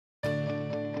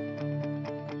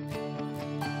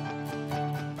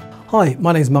Hi,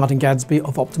 my name is Martin Gadsby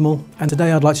of Optimal, and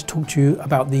today I'd like to talk to you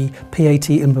about the PAT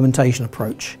implementation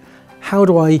approach. How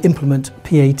do I implement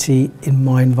PAT in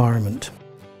my environment?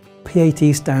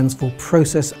 PAT stands for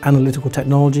Process Analytical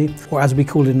Technology, or as we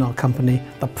call it in our company,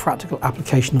 the practical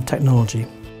application of technology.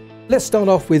 Let's start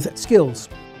off with skills.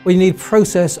 Well, you need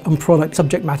process and product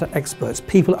subject matter experts,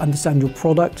 people that understand your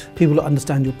product, people that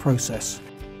understand your process.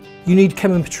 You need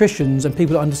chemometricians and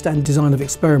people that understand design of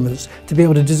experiments to be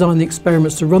able to design the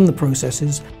experiments to run the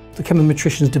processes. The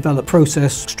chemometricians develop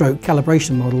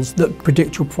process/calibration models that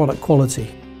predict your product quality.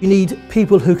 You need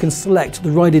people who can select the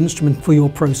right instrument for your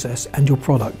process and your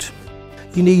product.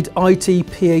 You need IT,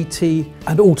 PAT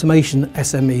and automation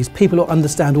SMEs, people who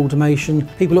understand automation,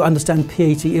 people who understand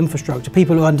PAT infrastructure,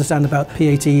 people who understand about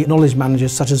PAT knowledge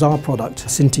managers such as our product,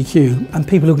 SynTQ, and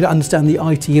people who can understand the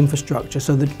IT infrastructure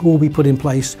so that it will be put in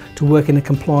place to work in a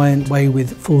compliant way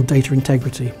with full data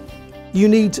integrity. You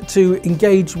need to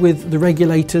engage with the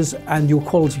regulators and your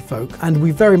quality folk, and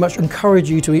we very much encourage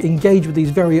you to engage with these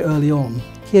very early on.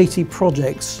 PAT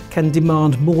projects can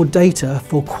demand more data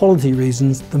for quality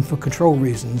reasons than for control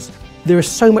reasons. There is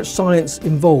so much science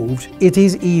involved, it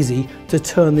is easy to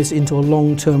turn this into a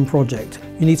long-term project.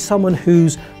 You need someone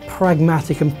who's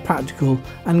pragmatic and practical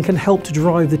and can help to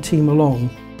drive the team along.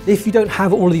 If you don't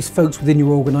have all of these folks within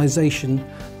your organisation,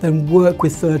 then work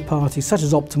with third parties such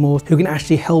as Optimal who can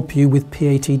actually help you with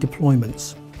PAT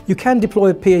deployments. You can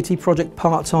deploy a PAT project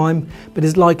part-time, but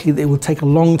it's likely that it will take a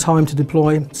long time to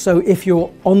deploy. So if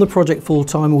you're on the project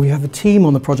full-time, or you have a team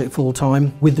on the project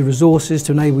full-time with the resources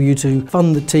to enable you to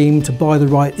fund the team, to buy the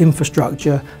right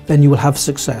infrastructure, then you will have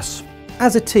success.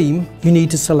 As a team, you need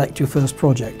to select your first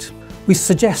project. We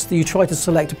suggest that you try to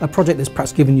select a project that's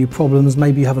perhaps giving you problems,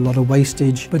 maybe you have a lot of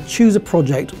wastage, but choose a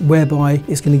project whereby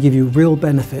it's going to give you real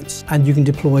benefits and you can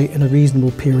deploy in a reasonable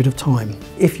period of time.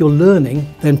 If you're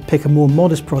learning, then pick a more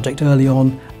modest project early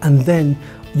on, and then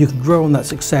you can grow on that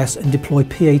success and deploy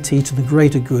PAT to the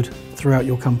greater good throughout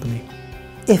your company.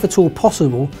 If at all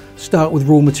possible, start with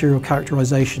raw material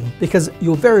characterization, because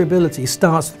your variability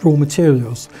starts with raw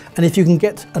materials, and if you can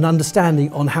get an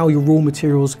understanding on how your raw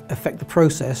materials affect the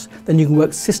process, then you can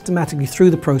work systematically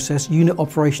through the process, unit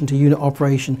operation to unit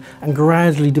operation, and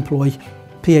gradually deploy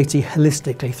PAT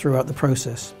holistically throughout the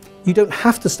process. You don't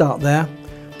have to start there,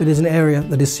 but it's an area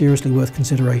that is seriously worth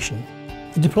consideration.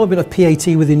 The deployment of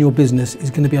PAT within your business is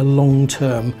going to be a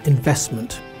long-term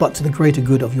investment, but to the greater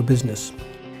good of your business.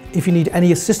 If you need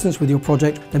any assistance with your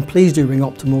project, then please do ring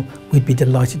Optimal. We'd be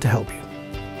delighted to help you.